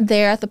once I'm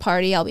there at the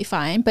party, I'll be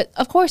fine. But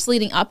of course,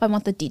 leading up, I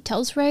want the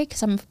details right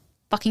because I'm a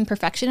fucking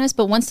perfectionist.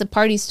 But once the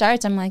party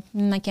starts, I'm like,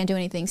 I can't do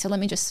anything. So let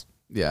me just...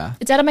 Yeah.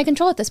 It's out of my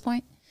control at this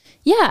point.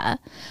 Yeah.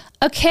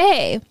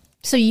 Okay.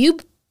 So you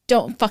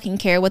don't fucking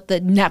care what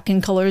the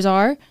napkin colors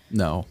are?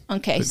 No.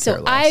 Okay.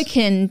 So I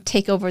can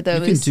take over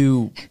those. You can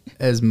do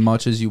as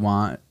much as you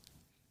want,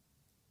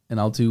 and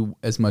I'll do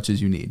as much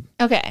as you need.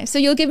 Okay. So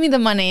you'll give me the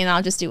money and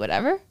I'll just do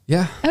whatever?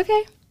 Yeah.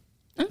 Okay.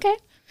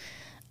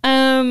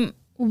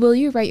 Will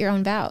you write your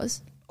own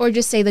vows? Or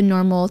just say the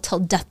normal till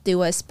death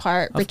do us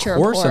part, rich or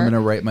poor? Of course I'm going to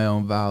write my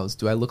own vows.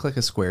 Do I look like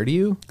a square to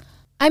you?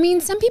 I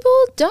mean, some people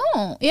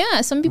don't.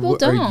 Yeah, some people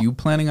don't. Are you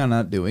planning on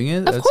not doing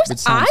it? Of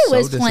course I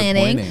was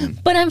planning,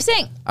 but I'm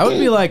saying... I would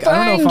be like,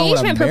 I don't know if I want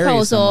to marry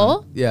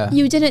proposal, someone.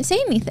 You didn't say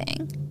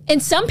anything.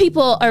 And some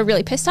people are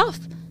really pissed off.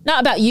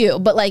 Not about you,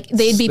 but like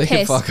they'd be they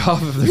pissed. Can fuck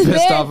off if they're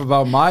pissed off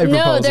about my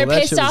proposal. No, they're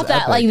pissed off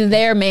that like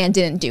their man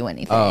didn't do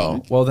anything.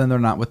 Oh, well then they're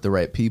not with the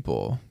right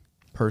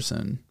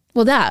person.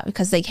 Well,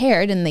 because they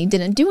cared and they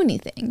didn't do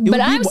anything. But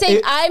I'm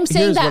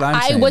saying that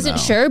I wasn't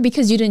sure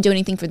because you didn't do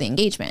anything for the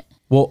engagement.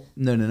 Well,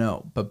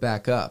 no. But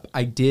back up.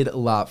 I did a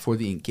lot for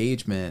the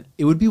engagement.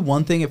 It would be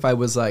one thing if I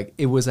was like,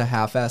 it was a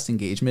half-assed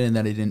engagement and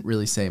that I didn't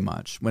really say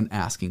much when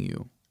asking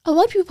you. A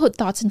lot of people put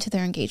thoughts into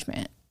their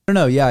engagement. I don't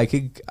know. Yeah,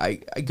 I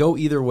go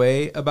either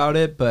way about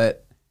it,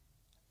 but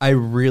I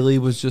really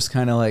was just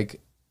kind of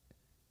like,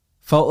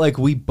 felt like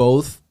we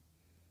both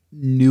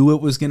knew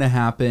it was going to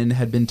happen,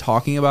 had been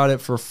talking about it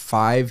for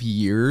 5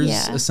 years,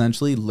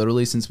 essentially,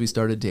 literally since we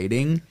started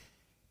dating.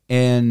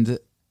 And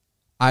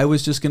I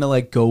was just going to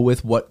like go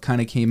with what kind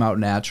of came out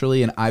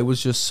naturally. And I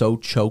was just so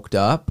choked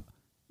up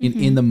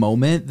in the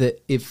moment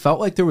that it felt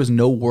like there was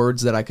no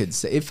words that I could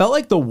say. It felt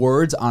like the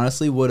words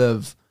honestly would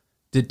have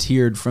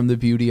deterred from the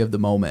beauty of the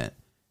moment.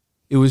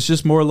 It was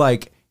just more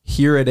like,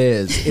 here it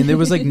is. And there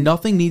was like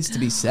nothing needs to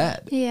be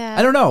said. Yeah.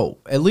 I don't know.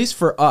 At least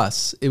for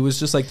us, it was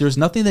just like there's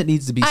nothing that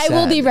needs to be said. I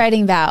will be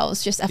writing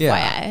vows, just FYI.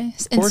 Yeah,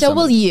 and so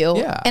will you.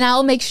 Yeah. And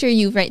I'll make sure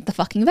you write the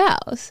fucking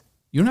vows.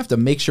 You don't have to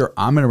make sure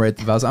I'm going to write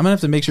the vows. I'm going to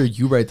have to make sure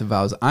you write the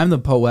vows. I'm the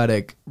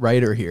poetic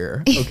writer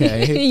here.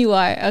 Okay. You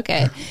are.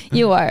 Okay.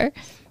 You are.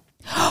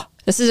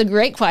 This is a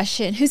great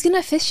question. Who's going to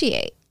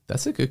officiate?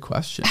 That's a good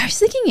question. I was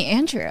thinking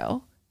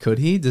Andrew. Could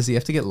he? Does he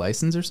have to get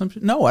licensed or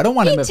something? No, I don't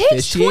want him officiating.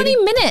 He takes 20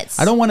 minutes.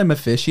 I don't want him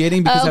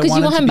officiating because I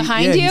want him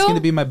behind you? He's going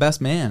to be my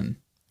best man.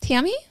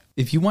 Tammy?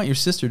 If you want your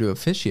sister to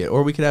officiate,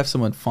 or we could have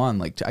someone fun,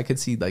 like I could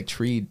see like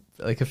Tree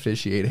like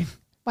officiating.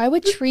 Why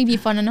would Tree be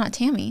fun and not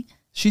Tammy?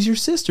 She's your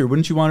sister.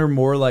 Wouldn't you want her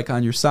more like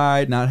on your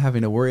side, not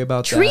having to worry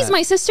about that? Tree's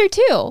my sister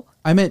too.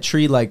 I meant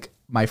Tree like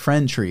my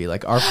friend Tree,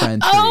 like our friend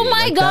Tree. Oh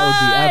my like,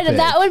 God,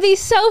 that would be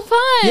so fun.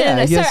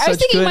 Yeah, sorry, I was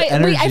thinking, wait, I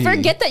energy.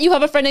 Forget that you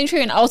have a friend named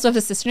Tree and also have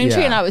a sister named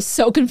Tree, and I was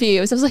so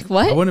confused. I was like,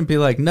 what? I wouldn't be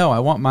like, no, I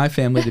want my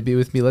family to be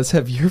with me. Let's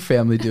have your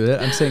family do it.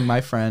 I'm saying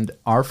my friend,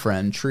 our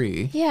friend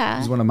Tree. Yeah.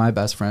 He's one of my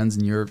best friends,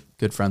 and you're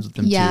good friends with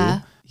him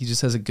too. He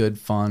just has a good,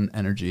 fun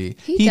energy.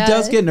 He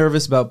does get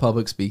nervous about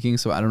public speaking,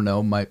 so I don't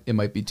know. It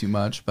might be too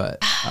much,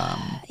 but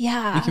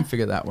yeah, we can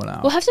figure that one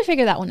out. We'll have to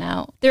figure that one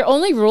out. Their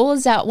only rule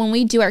is that when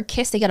we do our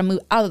kiss, they got to move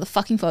out of the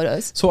fucking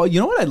photos. So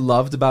you know what I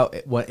loved about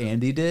what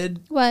Andy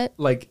did? What?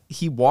 Like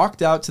he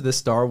walked out to the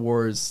Star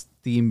Wars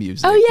theme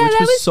music. Oh yeah, which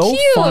that was so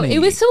cute. Funny. It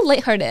was so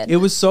lighthearted. It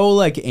was so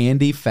like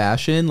Andy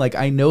fashion. Like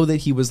I know that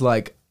he was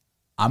like,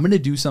 I'm going to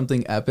do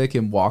something epic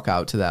and walk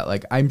out to that.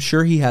 Like, I'm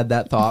sure he had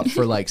that thought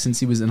for like,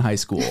 since he was in high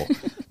school.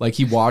 Like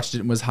he watched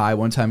it and was high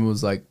one time and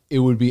was like, it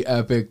would be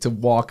epic to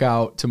walk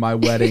out to my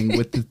wedding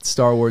with the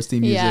Star Wars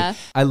theme music. Yeah.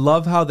 I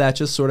love how that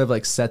just sort of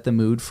like set the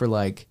mood for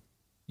like,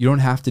 you don't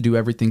have to do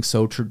everything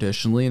so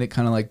traditionally, and it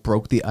kind of like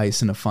broke the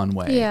ice in a fun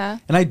way. Yeah.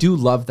 And I do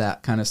love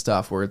that kind of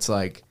stuff where it's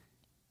like,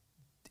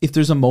 if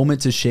there's a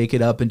moment to shake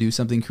it up and do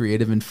something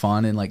creative and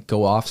fun and like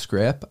go off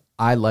script,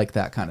 I like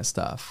that kind of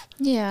stuff.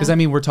 Yeah. Because I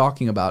mean, we're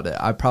talking about it.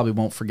 I probably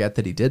won't forget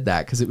that he did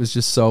that because it was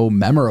just so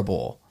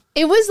memorable.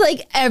 It was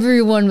like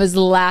everyone was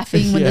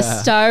laughing when the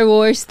Star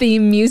Wars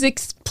theme music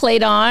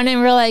played on,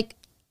 and we're like,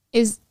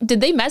 did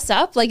they mess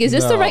up? Like, is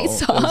this the right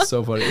song? It was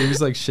so funny. He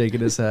was like shaking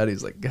his head.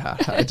 He's like, God,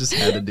 I just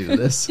had to do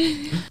this.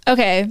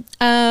 Okay.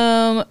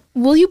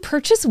 Will you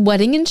purchase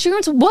wedding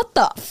insurance? What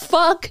the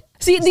fuck?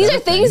 See, these are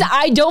things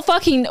I don't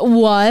fucking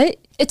what?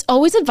 It's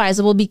always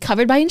advisable to be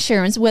covered by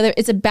insurance, whether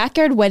it's a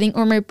backyard wedding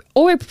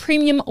or a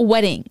premium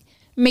wedding.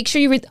 Make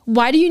sure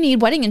why do you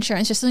need wedding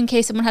insurance? Just in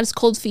case someone has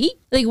cold feet?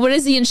 Like, what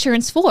is the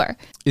insurance for?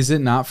 Is it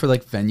not for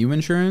like venue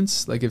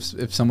insurance? Like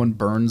if someone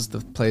burns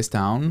the place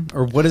down?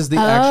 Or what is the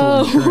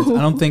actual insurance?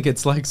 I don't think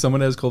it's like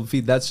someone has cold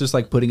feet. That's just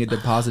like putting a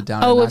deposit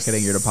down and not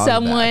getting your deposit back.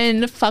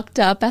 Someone fucked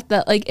up at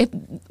the, like, if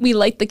we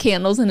light the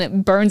candles and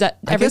it burns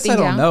everything down. I guess I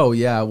don't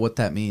know, what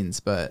that means,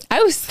 but...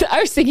 I was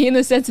thinking in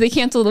the sense they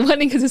cancel the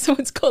wedding because of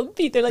someone's cold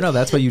feet. They're like... No,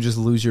 that's why you just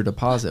lose your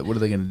deposit. What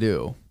are they going to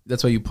do?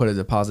 That's why you put a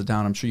deposit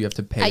down. I'm sure you have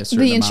to pay a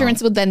certain the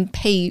insurance amount. would then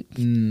pay.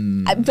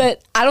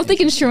 But I don't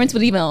think insurance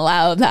would even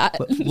allow that.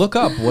 Look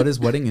up, what is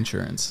wedding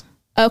insurance?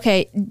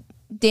 Okay.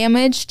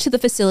 Damage to the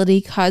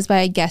facility caused by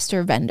a guest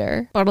or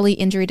vendor. Bodily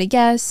injury to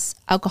guests.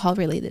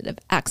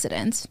 Alcohol-related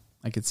accidents.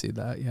 I could see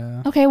that,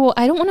 yeah. Okay, well,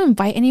 I don't want to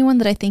invite anyone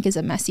that I think is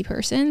a messy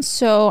person.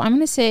 So I'm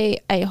going to say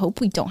I hope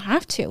we don't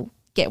have to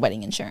get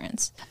wedding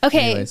insurance.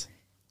 Okay. Anyways.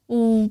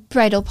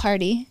 Bridal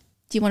party.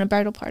 Do you want a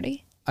bridal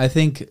party? I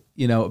think,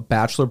 a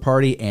bachelor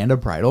party and a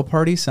bridal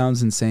party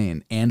sounds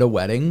insane. And a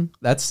wedding,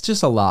 that's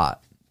just a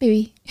lot.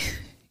 Baby,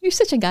 you're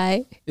such a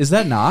guy. Is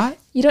that not?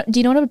 Do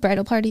you know what a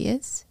bridal party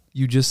is?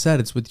 You just said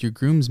it's with your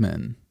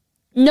groomsmen.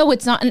 No,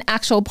 it's not an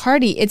actual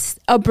party. It's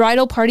a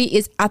bridal party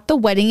is at the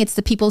wedding. It's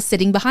the people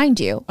sitting behind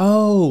you.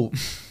 Oh.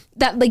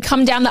 That like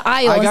come down the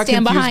aisle and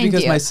stand behind you. I got confused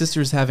because my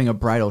sister's having a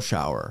bridal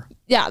shower.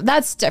 Yeah,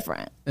 that's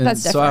different.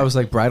 So I was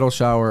like, bridal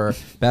shower,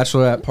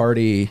 bachelorette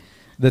party.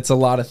 That's a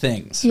lot of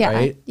things,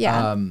 right?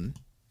 Yeah.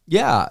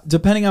 Yeah,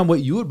 depending on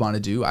what you would want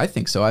to do, I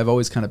think so. I've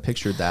always kind of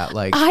pictured that.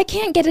 Like, I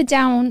can't get it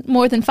down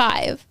more than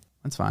 5.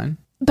 That's fine.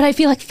 But I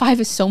feel like 5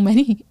 is so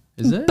many.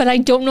 Is it? But I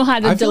don't know how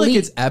to delete. I feel like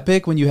it's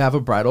epic when you have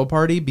a bridal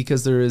party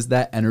because there is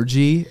that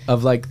energy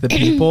of like the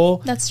people.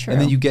 That's true.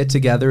 And then you get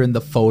together and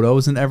the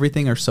photos and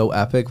everything are so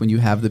epic when you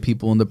have the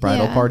people in the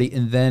bridal party.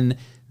 And then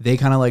they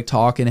kind of like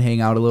talk and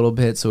hang out a little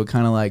bit. So it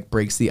kind of like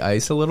breaks the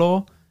ice a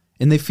little.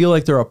 And they feel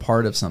like they're a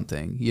part of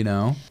something,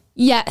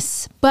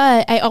 Yes.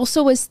 But I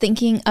also was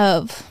thinking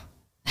of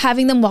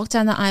having them walk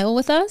down the aisle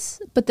with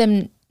us, but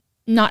then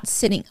not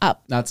sitting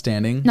up. Not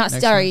standing? Not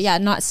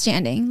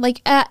standing.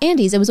 Like at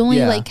Andy's, it was only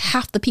like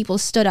half the people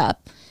stood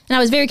up. And I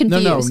was very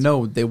confused.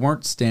 No, they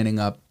weren't standing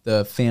up.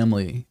 The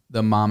family,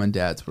 the mom and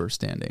dads were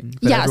standing.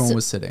 But everyone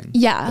was sitting.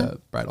 Yeah.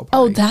 The bridal party.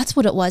 Oh, that's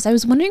what it was. I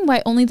was wondering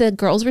why only the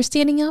girls were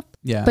standing up,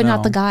 but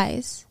not the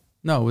guys.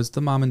 No, it was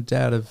the mom and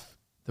dad of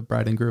the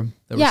bride and groom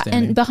that were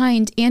standing. And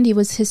behind Andy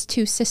was his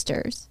 2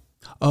 sisters.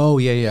 Oh,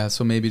 yeah.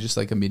 So maybe just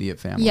like immediate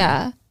family.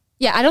 Yeah.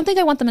 Yeah, I don't think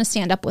I want them to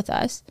stand up with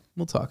us.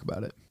 We'll talk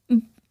about it.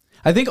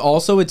 I think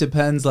also it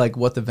depends like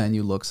what the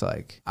venue looks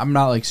like. I'm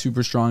not like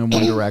super strong in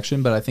one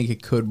direction, but I think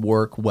it could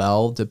work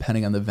well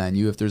depending on the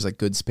venue if there's like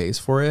good space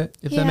for it,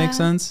 if that makes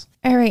sense.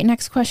 All right,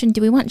 next question.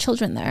 Do we want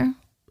children there?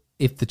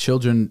 If the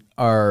children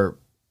are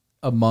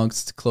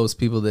amongst close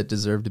people that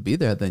deserve to be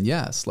there, then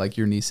yes, like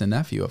your niece and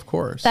nephew, of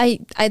course.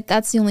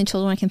 That's the only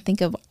children I can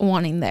think of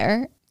wanting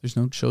there. There's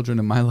no children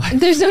in my life.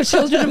 There's no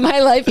children in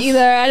my life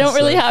either. I don't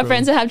really have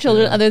friends that have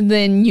children other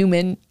than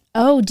human.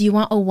 Oh, do you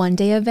want a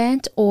 1-day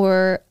event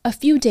or a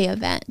few-day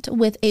event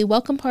with a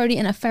welcome party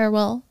and a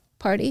farewell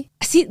party?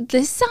 See,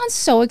 this sounds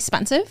so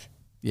expensive.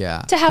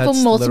 Yeah. To have a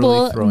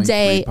multiple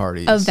day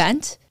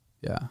event.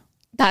 Yeah.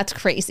 That's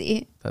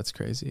crazy.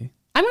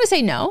 I'm going to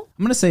say no.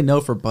 I'm going to say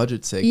no for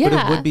budget's sake. Yeah.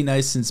 But it would be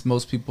nice since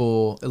most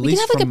people, at least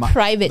have like a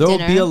private dinner.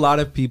 There will be a lot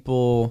of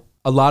people.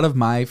 A lot of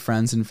my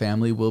friends and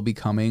family will be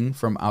coming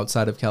from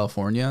outside of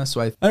California.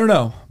 So I don't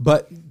know.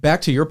 But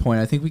back to your point,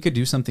 I think we could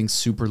do something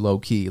super low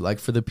key, like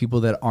for the people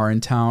that are in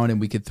town,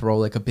 and we could throw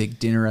like a big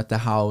dinner at the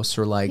house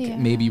or like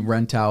maybe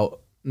rent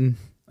out.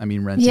 I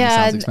mean, renting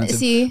sounds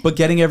expensive. But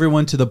getting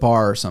everyone to the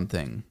bar or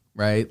something,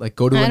 right? Like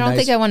go to I don't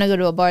think I want to go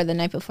to a bar the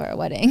night before a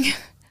wedding.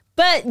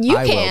 But you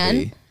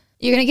can.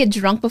 You're going to get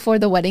drunk before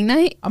the wedding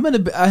night?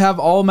 I have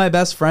all my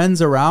best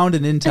friends around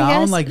and in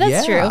town. Like,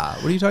 that's true.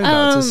 What are you talking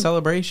about? It's a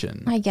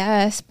celebration. I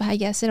guess, but I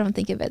don't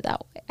think of it that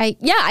way.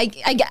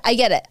 I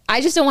get it.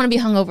 I just don't want to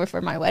be hungover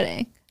for my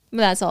wedding. But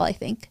that's all I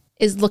think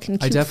is looking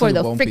cute for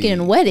the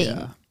freaking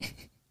wedding.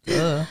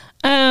 Yeah.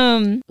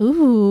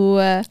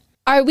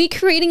 Are we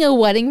creating a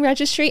wedding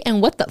registry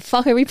and what the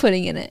fuck are we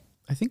putting in it?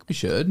 I think we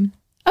should.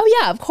 Oh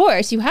yeah, of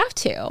course. You have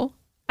to.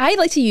 I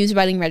like to use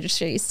wedding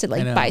registries to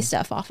like buy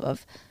stuff off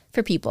of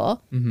for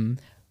people. Mm-hmm.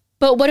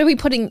 But what are we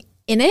putting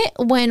in it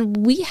when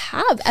we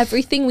have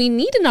everything we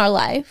need in our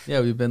life? Yeah,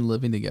 we've been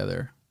living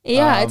together.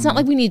 Yeah, it's not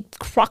like we need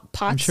crock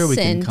pots. I'm sure we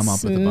can come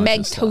up with a bunch Meg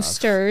of stuff.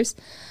 Toasters.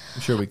 I'm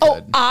sure we could.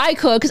 Oh, I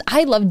could, because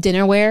I love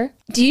dinnerware.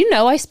 Do you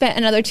know I spent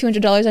another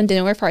 $200 on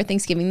dinnerware for our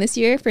Thanksgiving this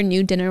year for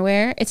new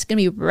dinnerware? It's going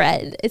to be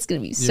red. It's going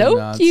to be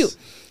so cute.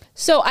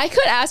 So I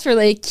could ask for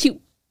like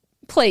cute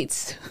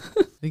plates.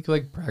 Think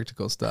like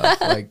practical stuff.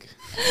 Like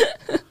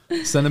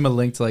send them a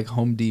link to like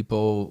Home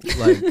Depot.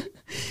 Like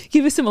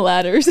give us some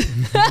ladders.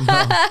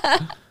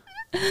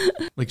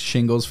 Like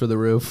shingles for the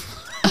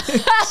roof.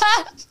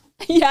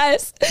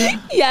 Yes.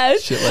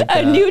 Shit like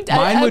that.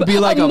 Mine would be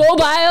like a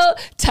mobile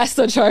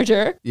Tesla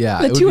charger.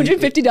 Yeah. The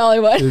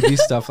 $250 one. It would be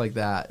stuff like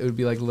that. It would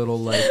be like little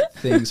like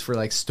things for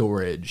like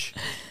storage.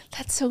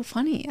 That's so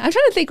funny. I'm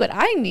trying to think what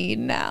I need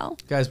now.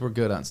 Guys, we're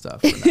good on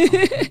stuff for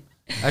now.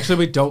 Actually,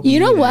 we don't. You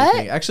know need what?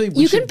 anything. Actually,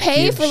 you can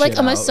pay for like a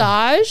out.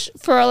 massage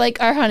for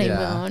like our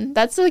honeymoon. Yeah.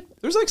 That's like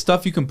There's like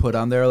stuff you can put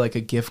on there, like a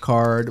gift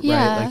card,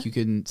 Yeah. right? Like you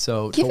can.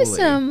 So give totally us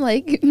some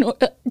like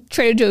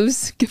Trader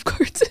Joe's gift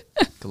cards.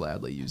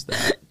 gladly use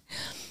that.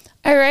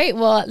 All right.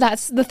 Well,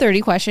 that's the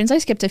 30 questions. I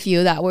skipped a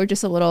few that were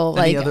just a little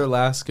Any like. other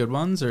last good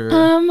ones, or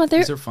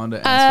These are fun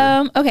to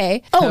answer?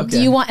 Okay. Oh, do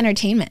Okay. you want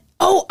entertainment?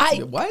 Oh,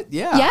 What?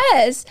 Yeah.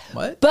 Yes.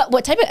 What? But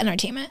what type of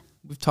entertainment?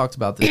 We've talked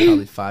about this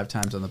probably 5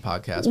 times on the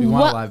podcast. We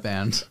want a live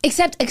band.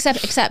 Except,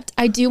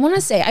 I do want to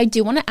say, I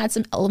do want to add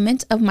some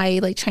element of my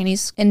like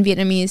Chinese and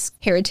Vietnamese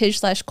heritage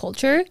 /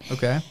 culture.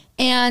 Okay.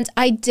 And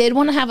I did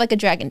want to have like a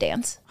dragon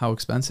dance. How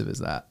expensive is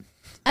that?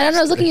 I don't know.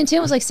 I was looking into it.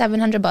 It was like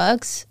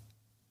 $700.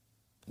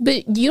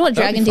 But you know what That'd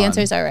be dragon fun.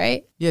 dancers are,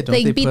 right? Yeah, don't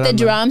they they beat put the on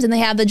the- drums and they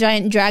have the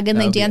giant dragon.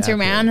 That They would be dance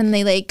around epic. and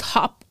they like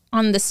hop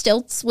on the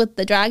stilts with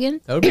the dragon.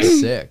 That would be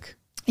sick.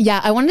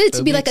 Yeah, I wanted it to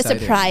That'd be be like exciting. a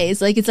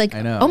surprise. Like it's like,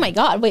 I know. oh my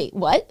god, wait,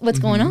 what? What's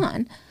going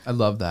on? I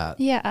love that.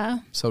 Yeah.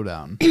 So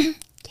down.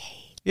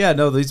 Yeah,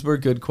 no, these were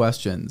good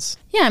questions.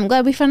 Yeah, I'm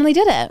glad we finally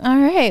did it. All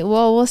right.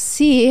 Well, we'll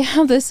see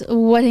how this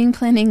wedding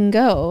planning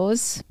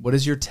goes. What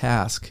is your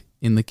task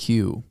in the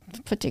queue?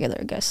 Put together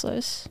a guest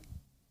list.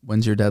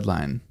 When's your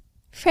deadline?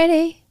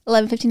 Friday,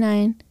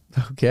 11:59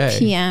 Okay.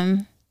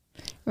 p.m.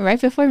 Right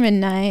before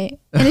midnight.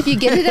 And if you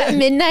get it at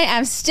midnight,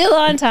 I'm still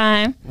on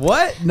time.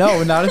 What?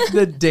 No, not if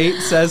the date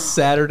says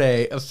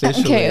Saturday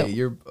officially. Okay.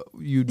 You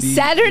need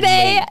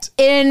Saturday late.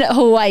 in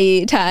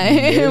Hawaii time.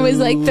 It was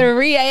like No.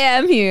 3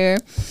 a.m. here.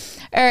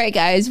 All right,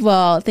 guys.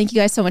 Well, thank you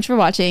guys so much for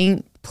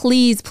watching.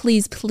 Please,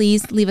 please,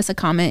 please leave us a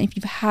comment if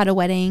you've had a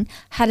wedding.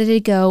 How did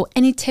it go?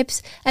 Any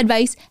tips,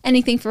 advice,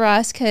 anything for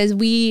us? Because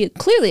we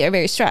clearly are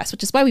very stressed,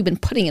 which is why we've been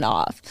putting it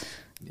off.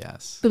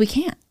 Yes. But we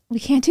can't. We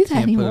can't do that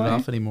Can't anymore. put it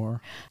off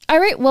anymore. All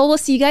right. Well, we'll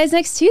see you guys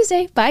next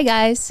Tuesday. Bye,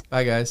 guys.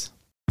 Bye, guys.